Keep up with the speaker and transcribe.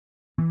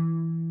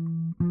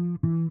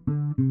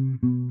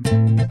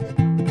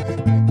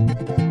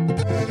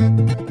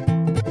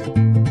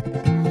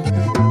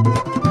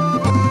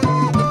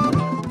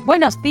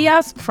Buenos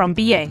dias from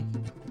BA.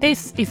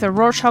 This is the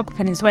Rorshok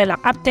Venezuela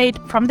update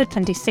from the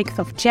 26th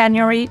of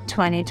January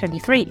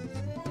 2023.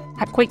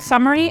 A quick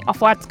summary of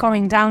what's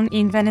going down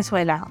in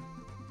Venezuela.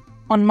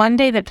 On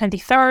Monday the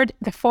 23rd,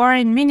 the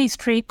Foreign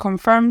Ministry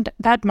confirmed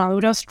that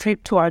Maduro's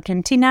trip to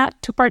Argentina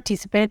to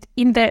participate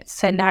in the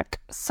CELAC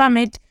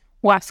summit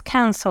was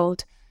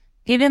cancelled,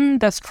 given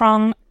the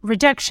strong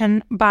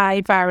rejection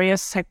by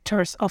various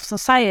sectors of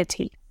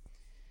society.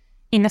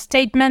 In a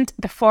statement,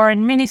 the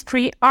Foreign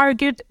Ministry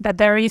argued that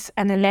there is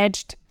an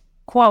alleged,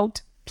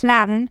 quote,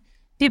 plan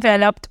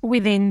developed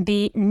within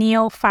the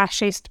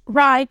neo-fascist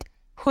right,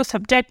 whose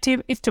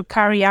objective is to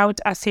carry out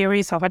a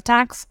series of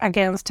attacks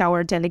against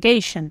our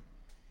delegation,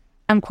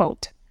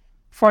 unquote.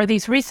 For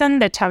this reason,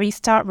 the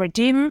Chavista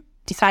regime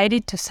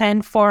decided to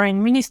send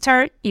Foreign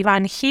Minister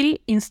Iván Gil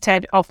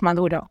instead of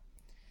Maduro.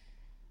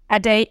 A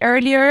day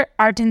earlier,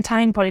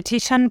 Argentine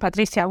politician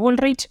Patricia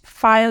Bullrich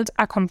filed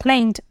a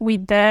complaint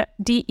with the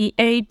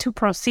DEA to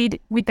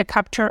proceed with the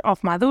capture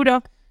of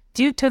Maduro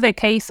due to the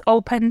case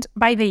opened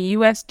by the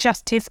U.S.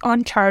 Justice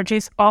on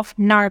charges of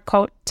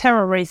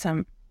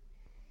narco-terrorism.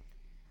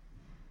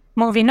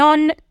 Moving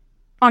on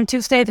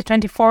Tuesday the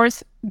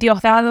 24th,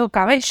 Diosdado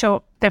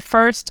Cabello, the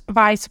first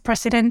vice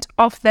president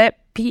of the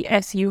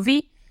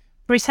PSUV,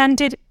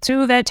 presented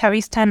to the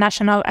Chavista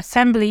National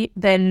Assembly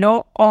the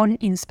law on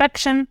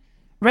inspection,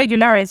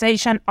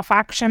 regularization of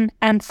action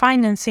and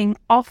financing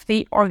of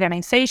the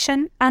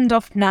organization and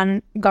of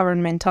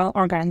non-governmental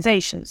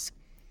organizations.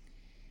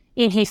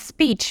 In his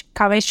speech,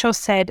 Cabello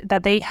said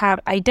that they have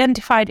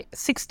identified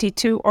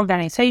 62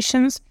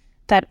 organizations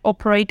that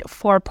operate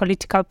for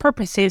political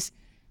purposes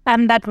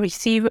and that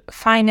receive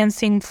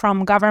financing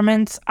from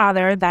governments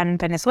other than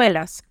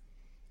Venezuela's.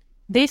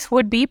 This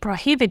would be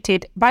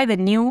prohibited by the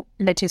new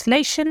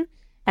legislation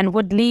and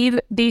would leave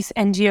these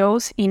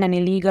NGOs in an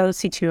illegal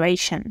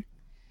situation.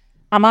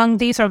 Among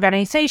these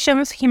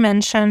organizations, he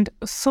mentioned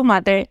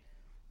Súmate,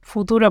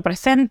 Futuro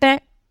Presente,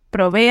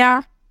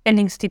 Provea, el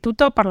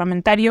Instituto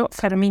Parlamentario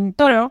Fermín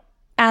Toro,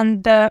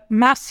 and the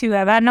Más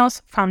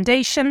Ciudadanos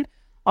Foundation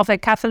of the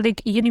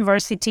Catholic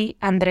University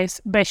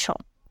Andrés Bello.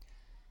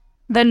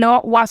 The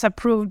law was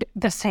approved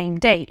the same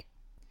day.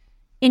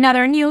 In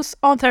other news,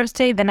 on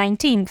Thursday the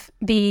 19th,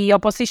 the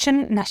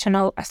Opposition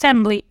National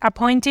Assembly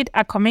appointed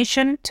a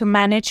commission to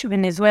manage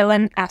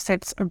Venezuelan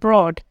assets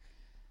abroad.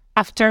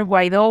 After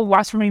Guaidó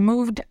was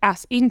removed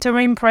as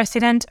interim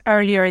president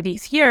earlier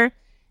this year,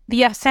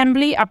 the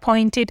Assembly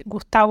appointed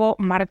Gustavo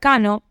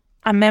Marcano,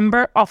 a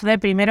member of the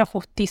Primero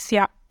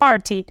Justicia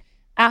party,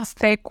 as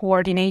the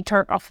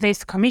coordinator of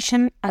this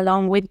commission,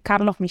 along with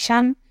Carlos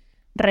Millán,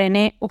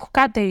 René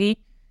Uzcategui,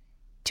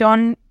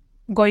 John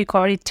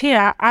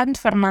Goycoechea, and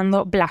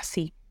Fernando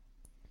Blasi.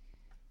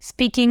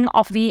 Speaking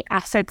of the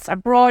assets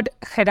abroad,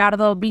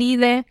 Gerardo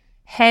Blide,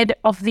 head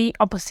of the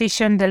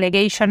opposition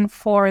delegation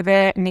for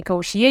the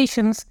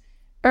negotiations,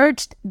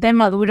 urged the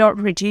Maduro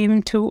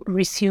regime to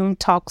resume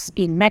talks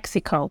in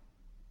Mexico.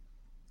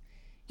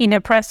 In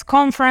a press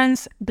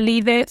conference,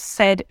 Blide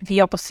said the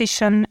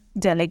opposition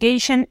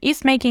delegation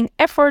is making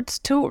efforts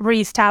to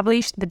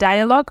re-establish the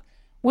dialogue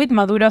with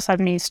Maduro's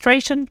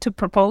administration to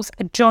propose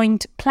a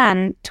joint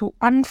plan to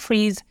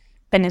unfreeze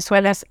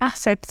Venezuela's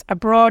assets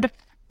abroad,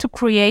 to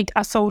create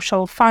a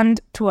social fund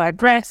to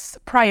address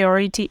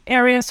priority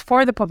areas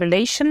for the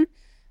population,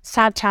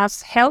 such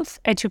as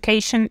health,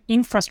 education,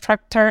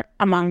 infrastructure,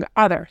 among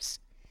others.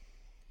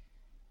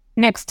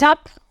 Next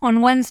up,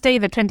 on Wednesday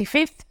the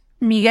 25th,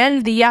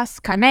 Miguel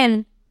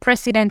Díaz-Canel,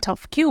 president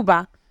of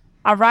Cuba,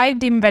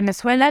 arrived in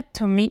Venezuela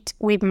to meet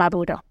with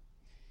Maduro.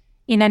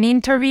 In an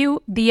interview,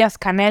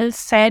 Díaz-Canel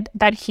said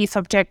that his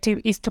objective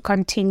is to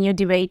continue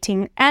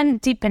debating and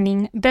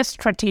deepening the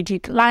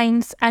strategic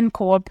lines and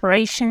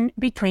cooperation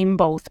between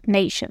both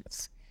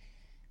nations.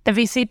 The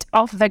visit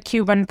of the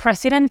Cuban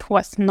president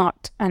was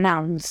not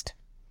announced.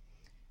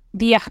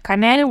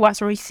 Díaz-Canel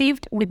was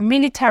received with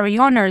military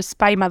honors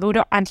by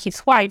Maduro and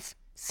his wife,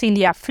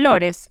 Cilia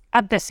Flores,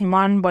 at the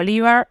Simón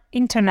Bolívar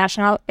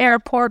International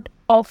Airport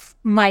of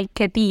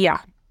Maiquetía.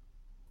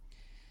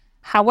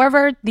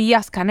 However,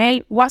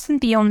 Díaz-Canel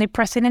wasn't the only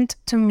president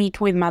to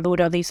meet with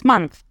Maduro this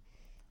month.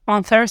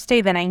 On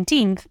Thursday the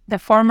 19th, the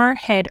former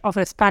head of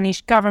the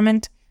Spanish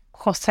government,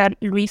 José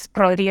Luis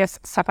Rodríguez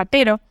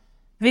Zapatero,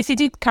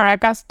 visited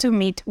Caracas to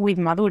meet with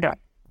Maduro.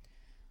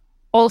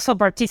 Also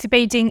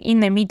participating in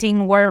the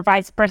meeting were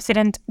Vice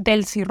President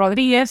Delcy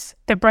Rodríguez,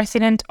 the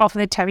President of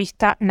the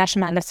Chavista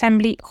National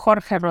Assembly,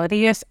 Jorge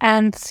Rodríguez,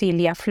 and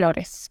Cilia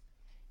Flores.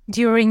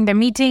 During the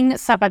meeting,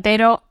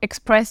 Zapatero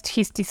expressed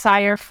his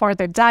desire for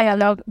the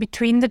dialogue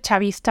between the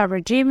Chavista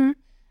regime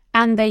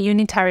and the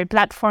unitary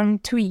platform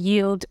to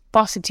yield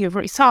positive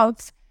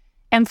results,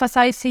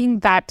 emphasizing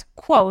that,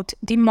 quote,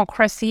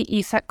 democracy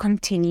is a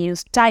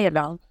continuous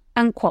dialogue,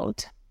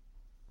 unquote.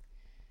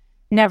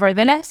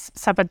 Nevertheless,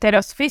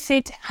 Zapatero's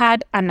visit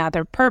had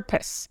another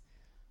purpose.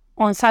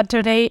 On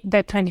Saturday,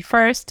 the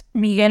 21st,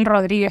 Miguel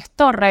Rodríguez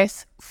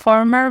Torres,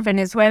 former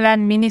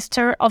Venezuelan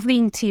Minister of the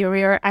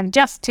Interior and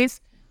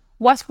Justice,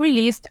 was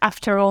released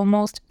after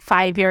almost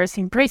 5 years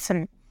in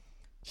prison.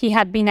 He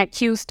had been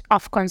accused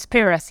of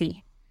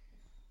conspiracy.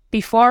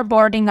 Before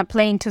boarding a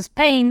plane to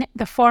Spain,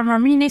 the former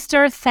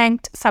minister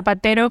thanked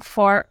Zapatero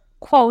for,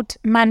 quote,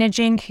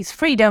 managing his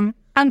freedom,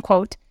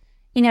 unquote,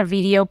 in a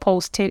video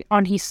posted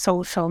on his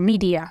social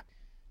media.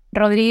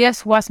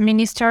 Rodriguez was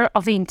Minister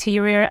of the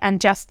Interior and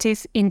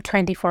Justice in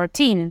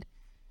 2014.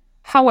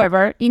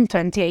 However, in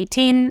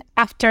 2018,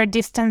 after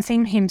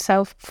distancing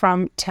himself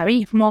from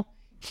Chavismo,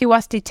 he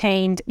was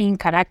detained in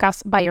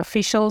Caracas by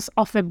officials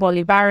of the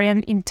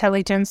Bolivarian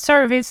Intelligence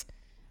Service,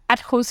 at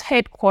whose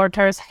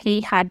headquarters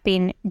he had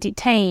been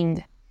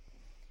detained.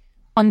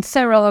 On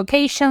several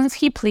occasions,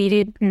 he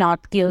pleaded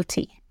not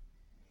guilty.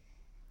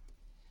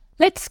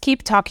 Let's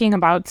keep talking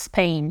about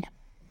Spain.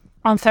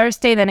 On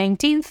Thursday the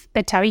 19th,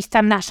 the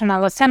Chavista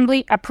National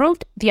Assembly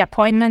approved the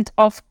appointment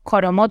of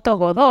Coromoto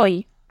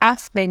Godoy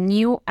as the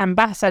new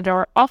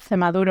ambassador of the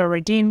Maduro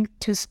regime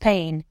to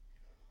Spain.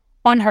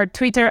 On her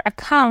Twitter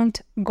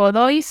account,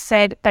 Godoy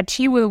said that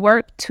she will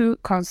work to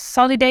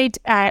consolidate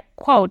a,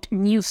 quote,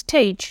 new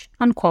stage,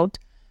 unquote,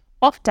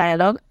 of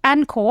dialogue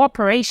and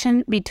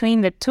cooperation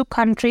between the two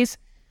countries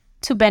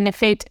to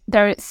benefit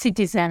their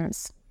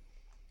citizens.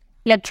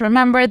 Let's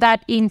remember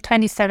that in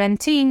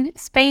 2017,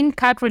 Spain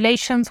cut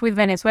relations with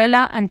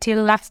Venezuela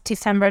until last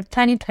December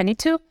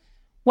 2022,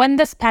 when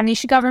the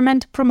Spanish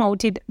government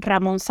promoted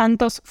Ramon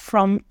Santos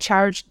from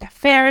chargé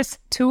d'affaires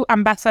to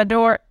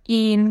ambassador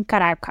in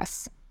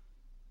Caracas.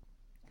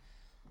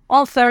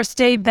 On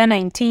Thursday, the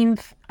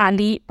 19th,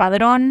 Ali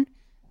Padrón,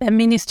 the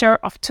Minister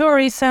of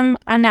Tourism,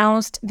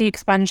 announced the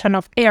expansion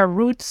of air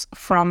routes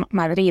from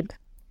Madrid.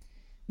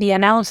 The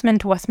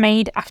announcement was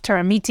made after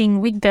a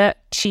meeting with the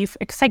chief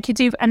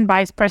executive and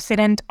vice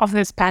president of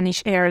the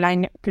Spanish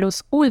airline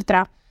Plus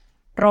Ultra,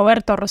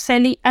 Roberto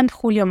Rosselli and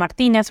Julio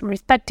Martinez,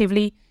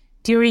 respectively,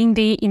 during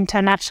the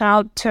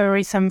International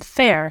Tourism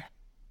Fair.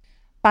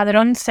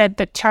 Padrón said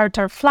that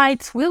charter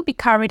flights will be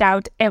carried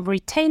out every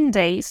 10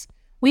 days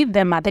with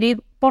the Madrid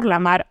por la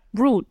Mar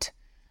route.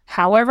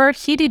 However,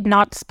 he did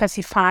not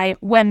specify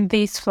when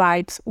these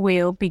flights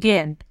will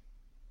begin.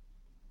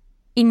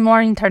 In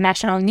more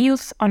international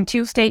news, on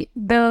Tuesday,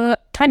 the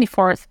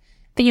 24th,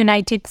 the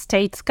United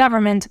States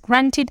government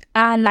granted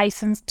a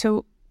license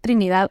to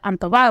Trinidad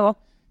and Tobago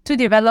to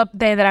develop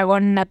the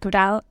Dragón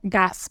Natural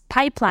gas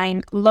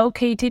pipeline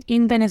located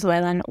in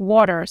Venezuelan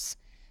waters.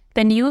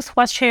 The news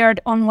was shared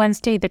on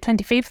Wednesday, the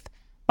 25th,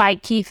 by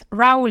Keith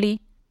Rowley,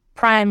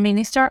 Prime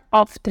Minister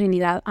of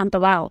Trinidad and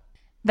Tobago.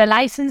 The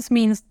license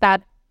means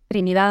that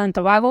Trinidad and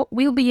Tobago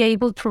will be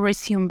able to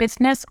resume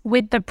business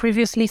with the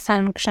previously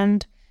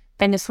sanctioned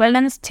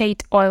Venezuelan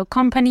state oil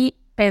company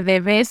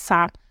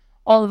PDVSA,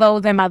 although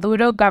the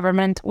Maduro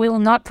government will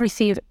not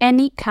receive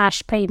any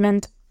cash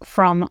payment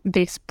from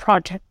this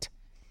project.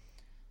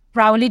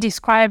 Rowley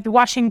described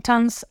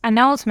Washington's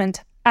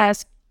announcement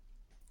as,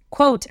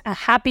 quote, a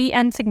happy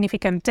and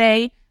significant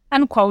day,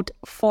 unquote,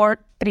 for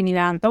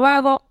Trinidad and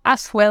Tobago,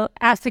 as well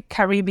as the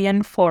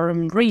Caribbean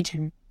Forum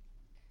region.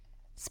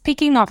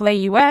 Speaking of the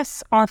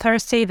U.S., on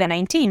Thursday the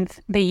 19th,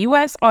 the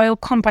U.S. oil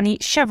company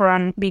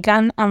Chevron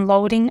began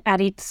unloading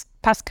at its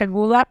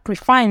Pascagoula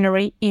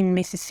refinery in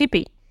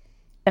Mississippi,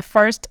 the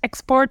first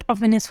export of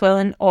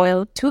Venezuelan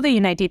oil to the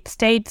United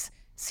States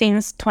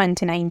since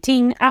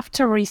 2019,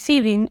 after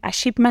receiving a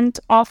shipment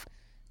of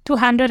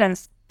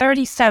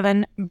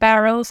 237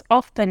 barrels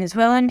of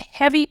Venezuelan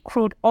heavy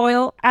crude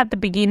oil at the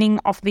beginning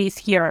of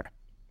this year.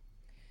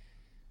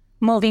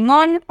 Moving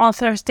on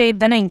Thursday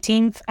the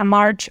 19th, a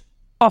march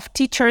of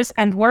teachers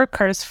and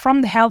workers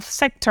from the health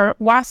sector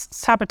was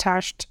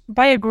sabotaged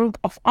by a group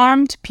of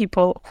armed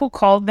people who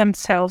called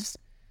themselves,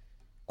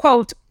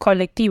 quote,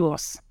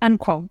 colectivos,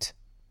 unquote.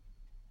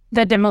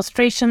 The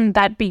demonstration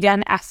that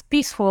began as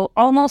peaceful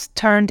almost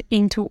turned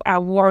into a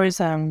war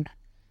zone.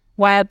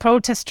 While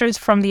protesters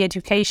from the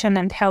education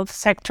and health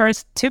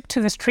sectors took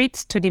to the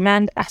streets to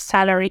demand a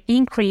salary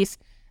increase,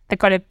 the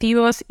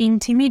colectivos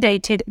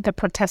intimidated the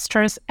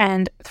protesters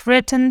and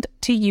threatened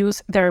to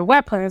use their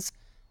weapons,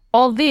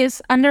 all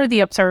this under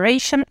the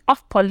observation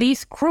of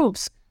police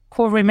groups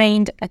who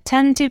remained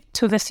attentive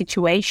to the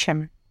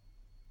situation.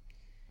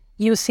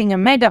 Using a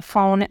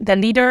megaphone, the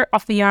leader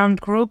of the armed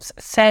groups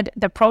said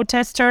the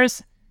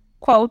protesters,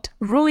 quote,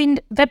 ruined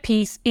the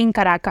peace in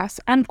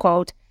Caracas,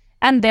 unquote,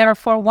 and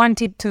therefore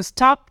wanted to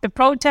stop the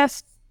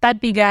protests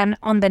that began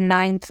on the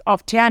 9th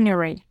of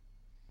January.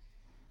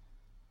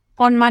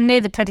 On Monday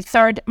the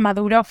 23rd,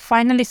 Maduro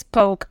finally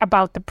spoke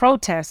about the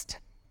protest.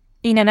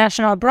 In a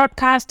national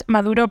broadcast,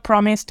 Maduro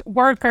promised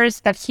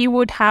workers that he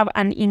would have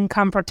an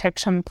income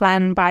protection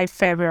plan by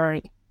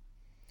February.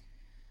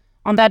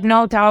 On that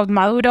note,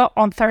 Maduro,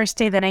 on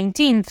Thursday the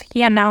 19th,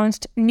 he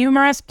announced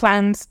numerous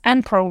plans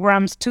and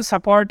programs to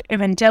support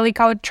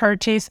evangelical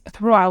churches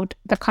throughout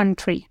the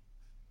country.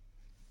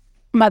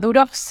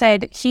 Maduro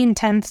said he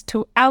intends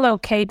to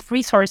allocate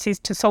resources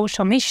to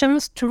social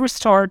missions to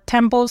restore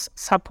temples,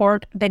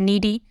 support the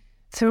needy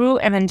through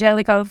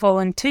evangelical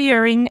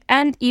volunteering,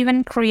 and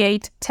even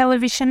create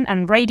television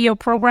and radio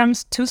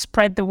programs to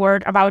spread the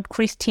word about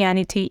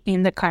Christianity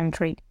in the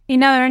country.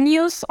 In other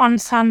news, on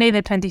Sunday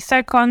the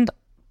 22nd,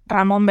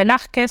 Ramón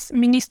Velázquez,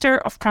 Minister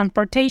of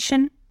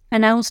Transportation,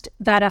 announced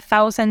that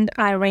 1,000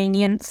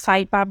 Iranian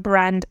Saipa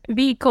brand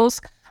vehicles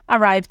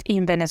arrived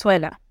in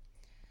Venezuela.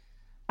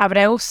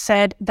 Abreu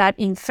said that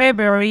in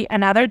February,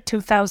 another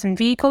 2,000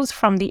 vehicles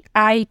from the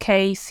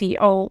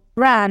IKCO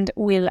brand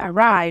will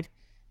arrive.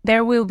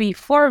 There will be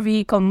 4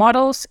 vehicle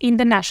models in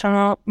the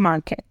national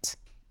market.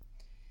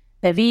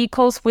 The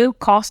vehicles will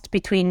cost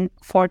between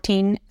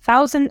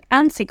 $14,000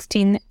 and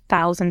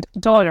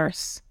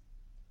 $16,000.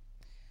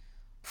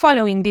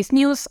 Following this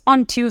news,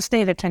 on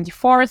Tuesday the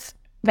 24th,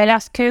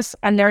 Velázquez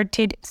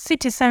alerted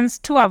citizens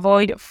to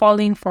avoid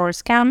falling for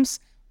scams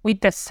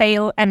with the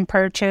sale and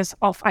purchase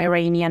of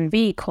Iranian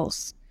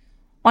vehicles.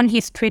 On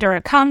his Twitter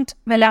account,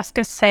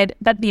 Velázquez said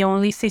that the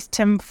only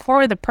system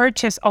for the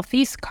purchase of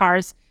these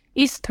cars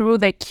is through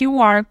the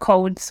QR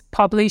codes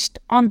published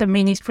on the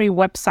ministry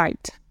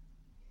website.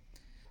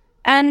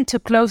 And to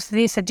close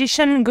this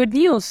edition, good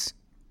news.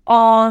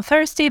 On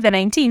Thursday the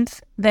 19th,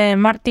 the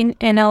Martin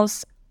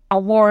Ennals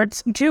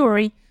Awards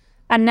jury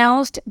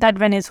announced that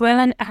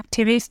Venezuelan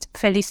activist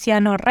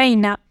Feliciano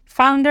Reina,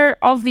 founder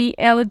of the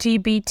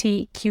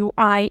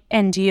LGBTQI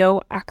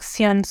NGO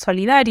Acción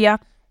Solidaria,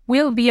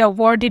 will be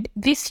awarded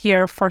this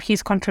year for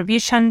his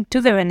contribution to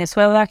the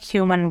Venezuela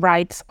human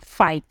rights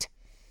fight.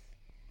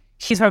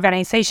 His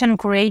organization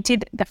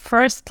created the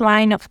first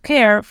line of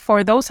care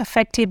for those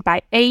affected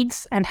by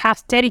AIDS and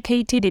has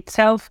dedicated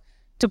itself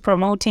to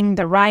promoting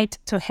the right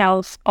to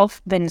health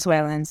of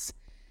Venezuelans.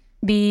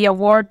 The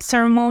award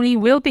ceremony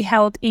will be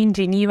held in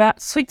Geneva,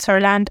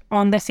 Switzerland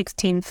on the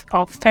 16th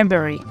of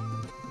February.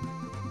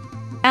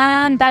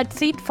 And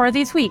that's it for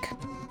this week.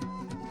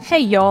 Hey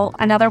y'all,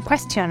 another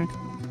question.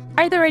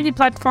 Are there any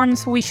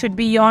platforms we should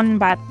be on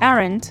but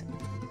aren't?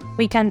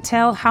 We can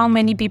tell how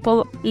many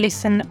people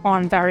listen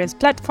on various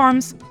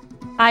platforms,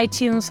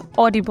 iTunes,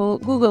 Audible,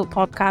 Google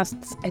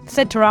Podcasts,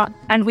 etc.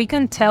 And we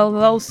can tell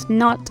those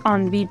not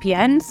on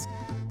VPNs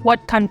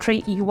what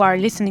country you are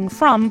listening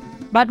from,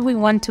 but we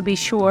want to be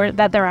sure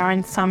that there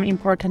aren't some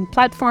important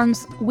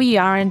platforms we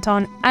aren't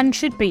on and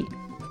should be.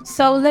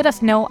 So let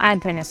us know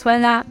at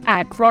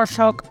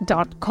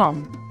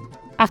venezuela@rorschach.com.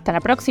 Hasta la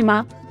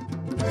próxima!